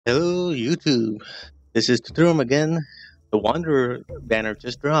Hello, YouTube. This is Tuturum again. The Wanderer banner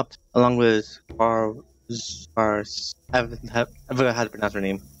just dropped, along with I forgot how to pronounce her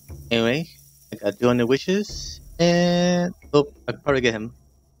name. Anyway, I got 200 wishes, and I could probably get him.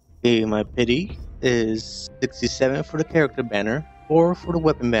 Okay, my pity is 67 for the character banner, 4 for the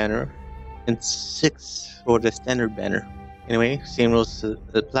weapon banner, and 6 for the standard banner. Anyway, same rules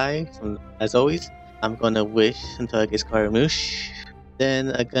apply. As always, I'm gonna wish until I get Scaramouche.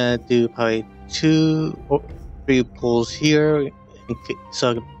 Then I'm gonna do probably 2 or 3 pulls here,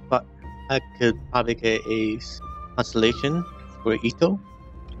 so I could probably get a constellation for Ito,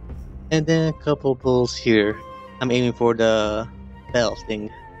 and then a couple pulls here. I'm aiming for the bell thing.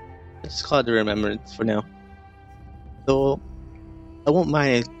 Let's call it the remembrance for now. So I won't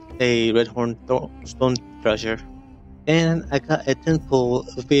mind a stone treasure. And I got a 10 pull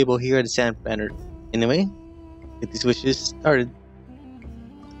available here at the Sand Banner. Anyway, get these wishes started.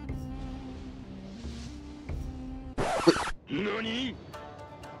 NANI?!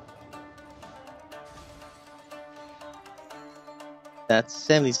 That's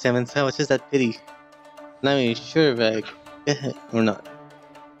 77, so it's just that pity. Not even sure if I get it or not.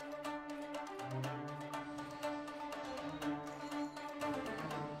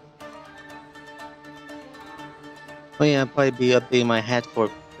 Oh yeah, I'll probably be updating my hat for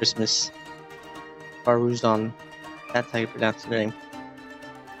Christmas. Faruzon. That's how you pronounce her name.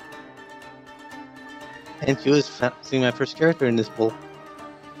 And she was seeing my first character in this poll.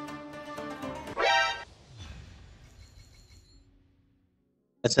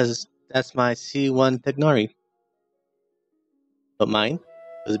 That says that's my C1 Tegnari. But mine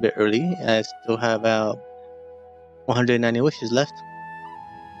was a bit early. I still have about 190 wishes left.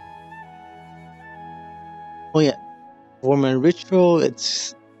 Oh yeah, for my ritual,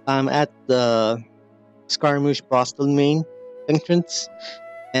 I'm at the Scaramouche Boston main entrance,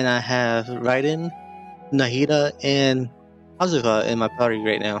 and I have Raiden, Nahida, and Azuka in my party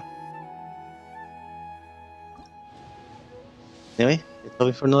right now. Anyway, it's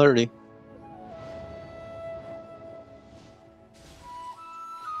hoping for another early.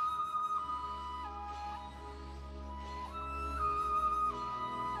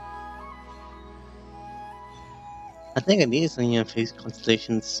 I think I need some face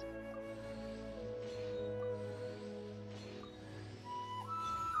constellations.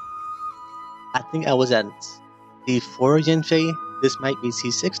 I think I was at C4 Genshin. This might be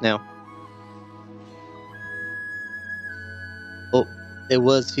C6 now. Oh, it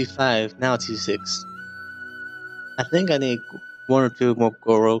was C5, now it's C6. I think I need 1 or 2 more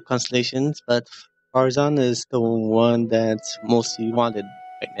Goro constellations, but Farzan is the one that's mostly wanted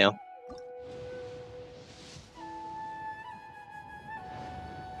right now.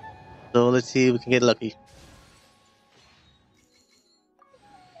 So let's see if we can get lucky.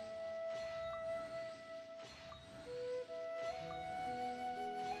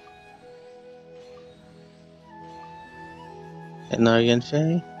 Another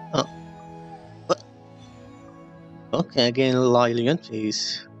Genshin? Oh, what? Okay, I gained a lot of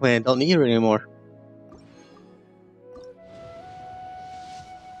Genshins when I don't need her anymore.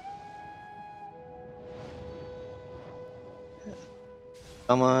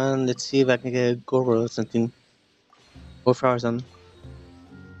 Come on, let's see if I can get a Goro or something. Or Farzan.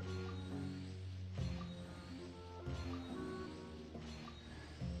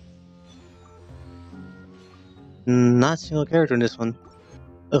 Not a single character in this one.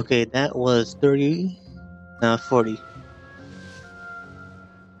 Okay, that was 30, now 40.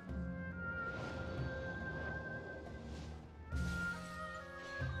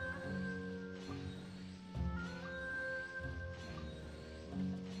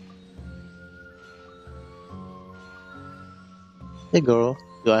 Hey girl,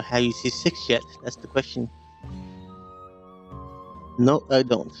 do I have you C6 yet? That's the question. No, I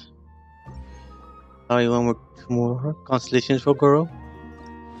don't. Sorry, 2 more constellations for Goro.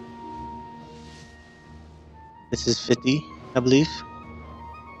 This is 50, I believe.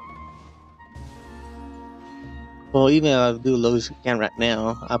 Well, even if I do lose count right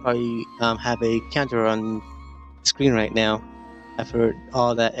now, I'll probably have a counter on screen right now after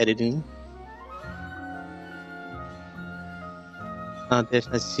all that editing. There's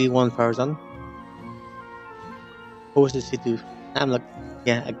a C1 Farzan. What was the C2? I'm like,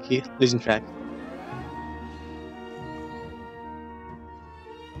 yeah, I keep losing track.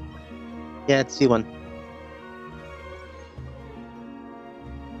 Yeah, it's C1.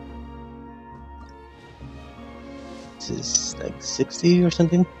 This is like 60 or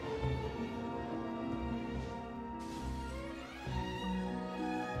something.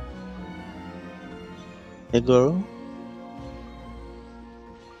 Hey girl.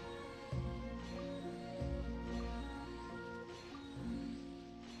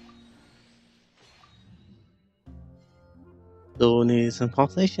 Still need some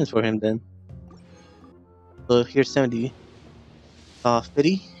constellations for him then. So here's 70.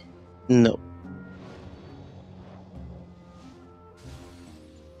 50? No.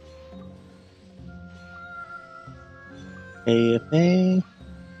 AFA.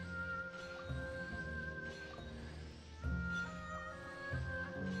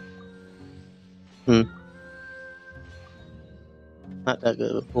 Not that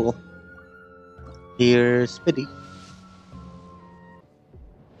good of a pull. Here's Spitty.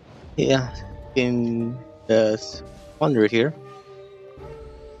 Yeah, in the Wanderer here.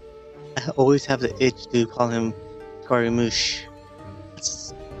 I always have the itch to call him Scaramouche.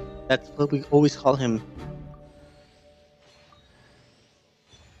 That's what we always call him.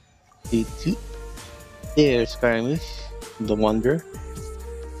 There's Scaramouche, the Wanderer.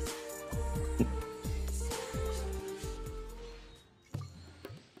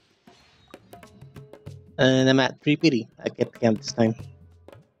 And I'm at 3 pity. I kept count this time.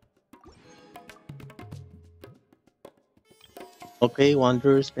 Okay,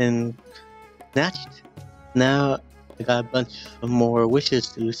 Wanderer's been snatched. Now I got a bunch of more wishes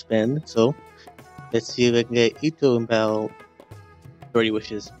to spend, so let's see if I can get Ito in about 30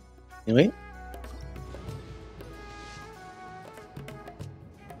 wishes. Anyway.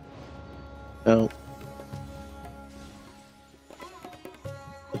 So.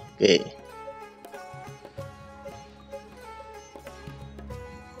 Okay.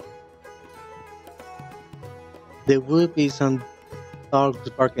 There will be some dogs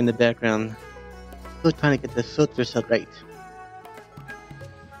barking in the background. Still trying to get the filter set right.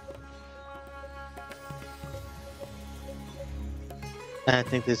 I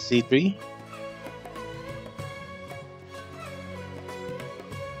think this is C3.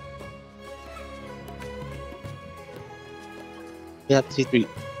 Yep, C3.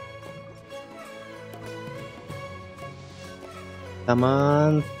 Come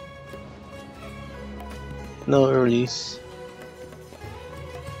on. No earlies.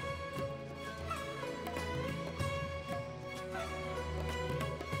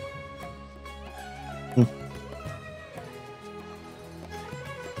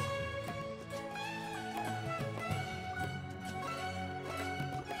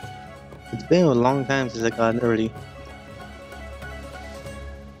 It's been a long time since I got an early.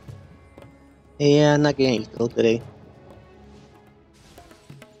 Yeah, I'm not getting Ito today.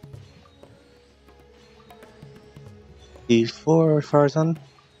 D4 Farzan.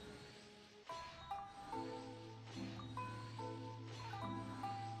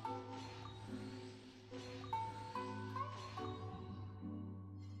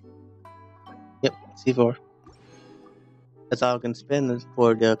 Yep, C4. That's all I can spend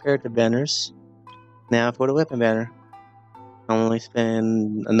for the character banners. Now for the weapon banner. I'll only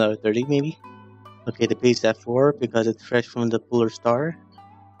spend another 30 maybe. Okay, the base at 4 because it's fresh from the Polar Star.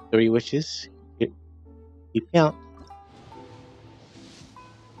 3 wishes. Keep count.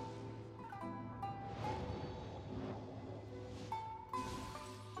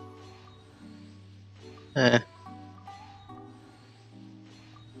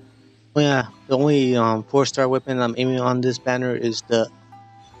 Well, yeah, the only 4-star weapon I'm aiming on this banner is the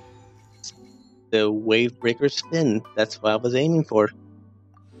Wave Breaker Spin. That's what I was aiming for.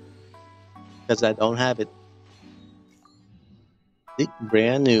 Because I don't have it. It's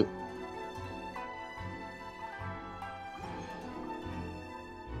brand new.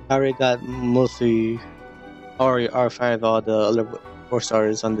 I already got mostly already R5 all the other 4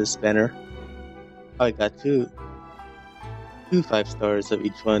 stars on this banner. I got two 5 stars of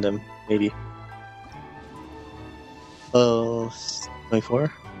each one of them, maybe.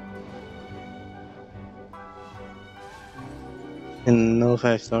 24. And no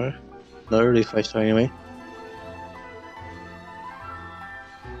 5 star. Not really 5 star anyway.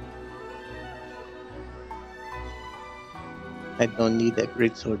 I don't need that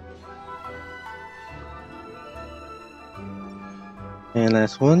great sword. And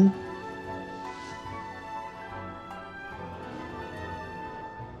last one.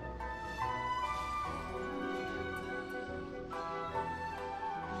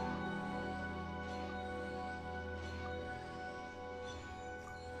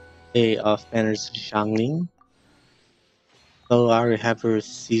 A off banners Shangling. Oh, I already have her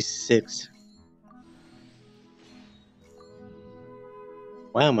C6.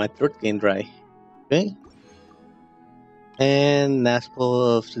 Wow, my throat getting dry. Okay. And last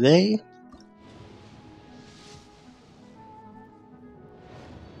pull of today.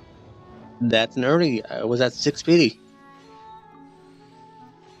 That's an early. I was at 680.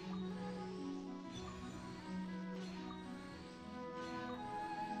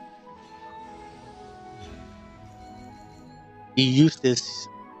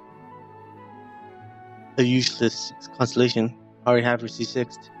 a useless constellation. I already have for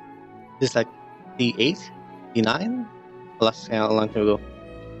C6. This like D8, D9. I lost count a long time ago.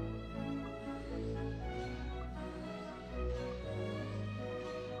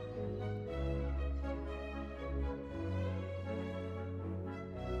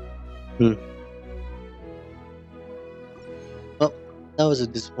 Well, that was a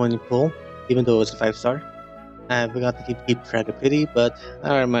disappointing pull, even though it was a 5-star. I forgot to keep track of pity, but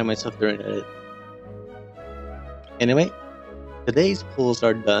I remind myself during it. Anyway, today's pulls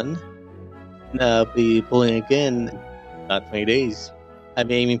are done. I'll be pulling again in about 20 days.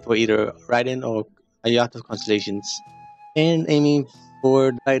 I'm aiming for either Raiden or Ayato constellations. And aiming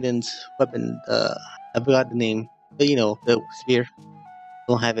for Raiden's weapon. I forgot the name. But you know, the spear.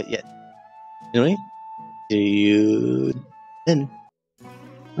 Don't have it yet. Anyway, see you then.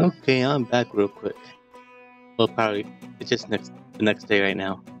 Okay, I'm back real quick. Well, probably it's just the next day right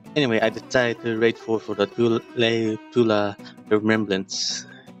now. Anyway, I decided to rage for the Tula Remembrance.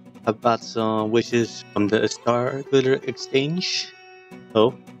 I bought some wishes from the Star Glitter Exchange.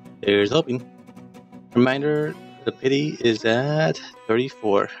 So, there's hoping. Reminder, the pity is at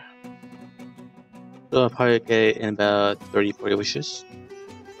 34. So I'll probably get in about 30-40 wishes.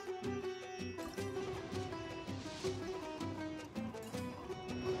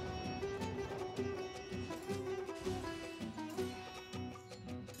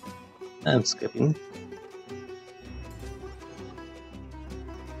 I'm skipping.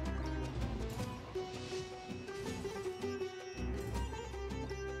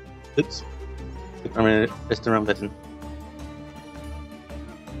 Oops. Press the wrong button.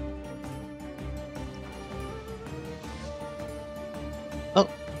 Oh,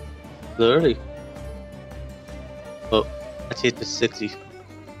 a little early. Oh, let's hit the 60.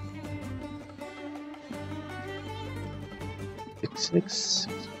 6,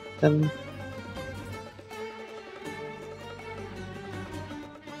 7.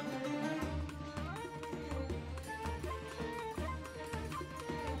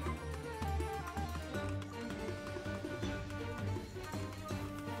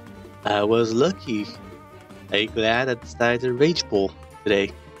 I was lucky. I'm glad I decided to rage pull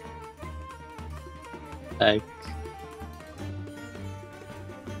today. Like,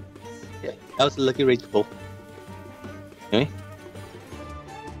 yeah, that was a lucky rage pull. Anyway,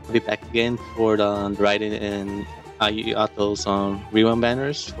 I'll be back again for the Raiden and Ayato's rerun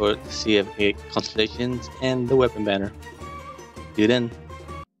banners to see if we get constellations and the weapon banner. See you then.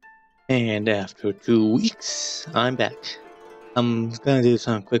 And after 2 weeks, I'm back. I'm gonna do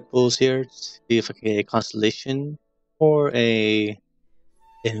some quick pulls here to see if I can get a constellation or a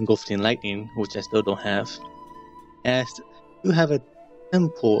engulfing lightning, which I still don't have. As you have a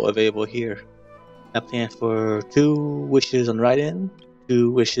temple available here. I plan for 2 wishes on Raiden,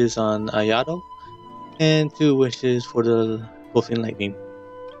 2 wishes on Ayato, and 2 wishes for the engulfing lightning.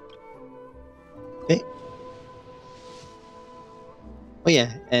 Okay. Oh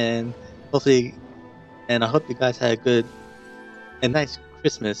yeah, and hopefully, and I hope you guys had a nice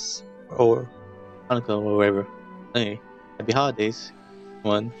Christmas or Hanukkah or whatever. Anyway, happy holidays,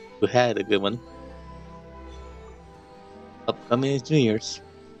 one who had a good one. Upcoming is New Year's.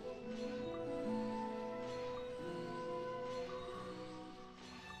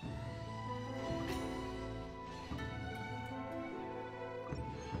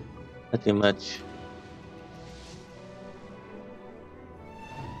 Nothing much.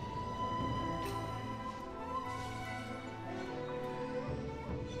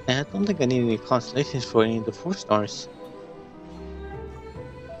 And I don't think I need any constellations for any of the 4 stars.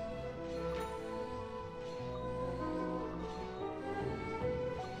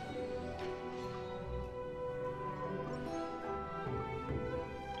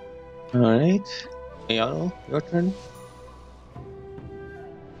 Alright. Ayato, your turn.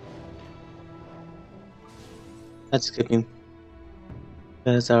 That's skipping.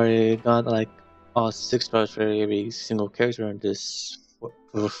 Because I already got like all 6 stars for every single character in this for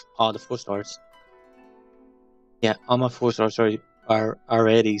all the 4 stars. Yeah, all my 4 stars are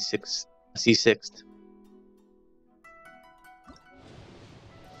already C6'd.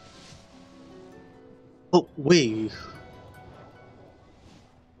 Oh wait,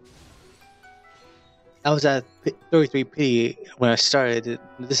 I was at 33p when I started.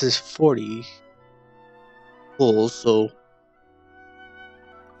 This is 40 pulls, so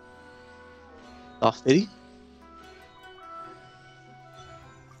off 50.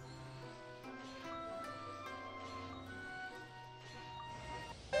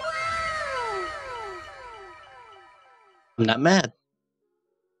 I'm not mad.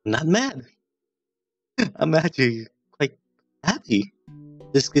 I'm not mad. I'm actually quite happy.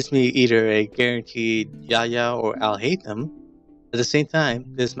 This gives me either a guaranteed Yaya or I'll hate them. At the same time,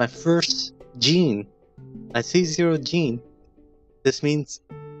 this is my first gene. My C0 gene. This means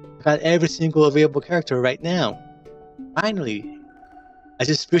I got every single available character right now. Finally! I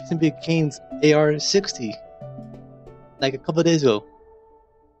just recently became AR60. Like a couple days ago.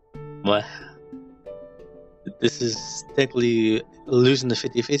 What? This is technically losing the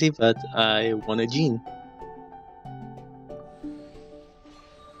 50-50, but I won a gene.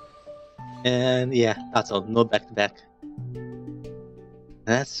 And yeah, that's all. No back-to-back.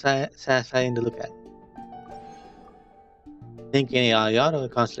 That's satisfying to look at. Think any Ayata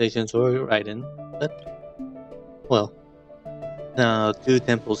constellations or Raiden, but well. Now 2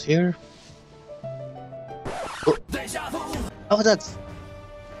 temples here. Oh. How was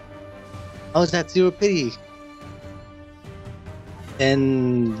that 0 pity?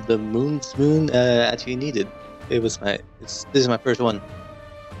 And the moon's moon actually needed. This is my first one.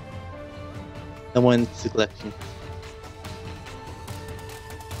 I went to the collection.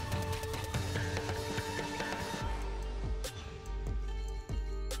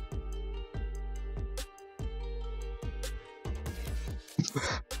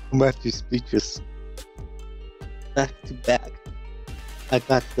 I'm actually speechless. Back to back. I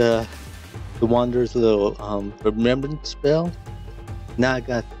got the Wanderer's little remembrance spell. Now I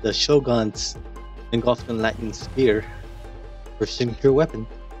got the Shogun's engulfing lightning spear for signature weapon.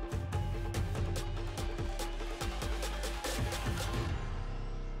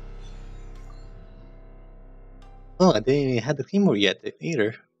 Oh, I didn't even have the Claymore yet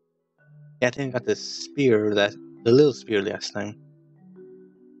either. Yeah, I think I got the spear, the little spear last time.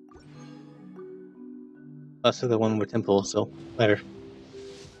 I still got one more temple, so better.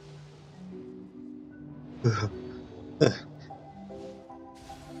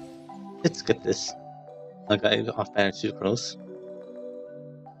 Let's get this. I got it off banner sucrose.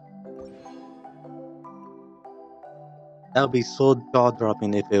 That would be so jaw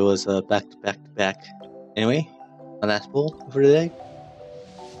dropping if it was back to back to back. Anyway, my last pull for the day.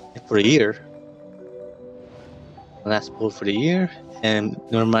 For the year. My last pull for the year. And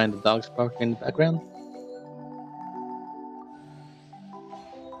never mind the dogs barking in the background.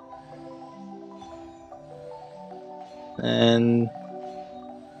 And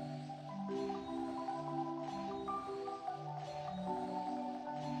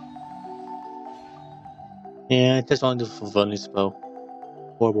yeah, I just wanted to fulfill this spell.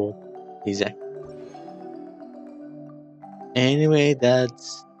 Horrible. Exact. Anyway,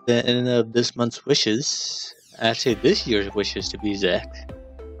 that's the end of this month's wishes. Actually, this year's wishes to be exact.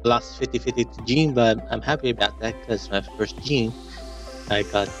 I lost 50-50 to Gene, but I'm happy about that because my first Gene, I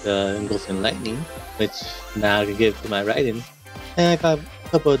got the engulfing lightning, which now I can give to my Raiden. And I got a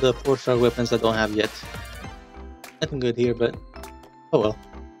couple of the 4-star weapons I don't have yet. Nothing good here, but oh well.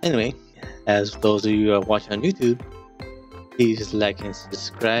 Anyway, as those of you who are watching on YouTube, please like and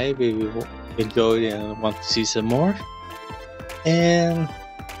subscribe if you enjoyed and want to see some more. And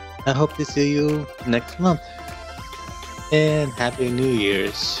I hope to see you next month. And Happy New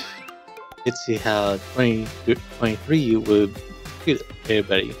Year's. Let's see how 2023 will treat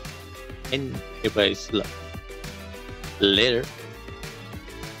everybody and everybody's luck. Later.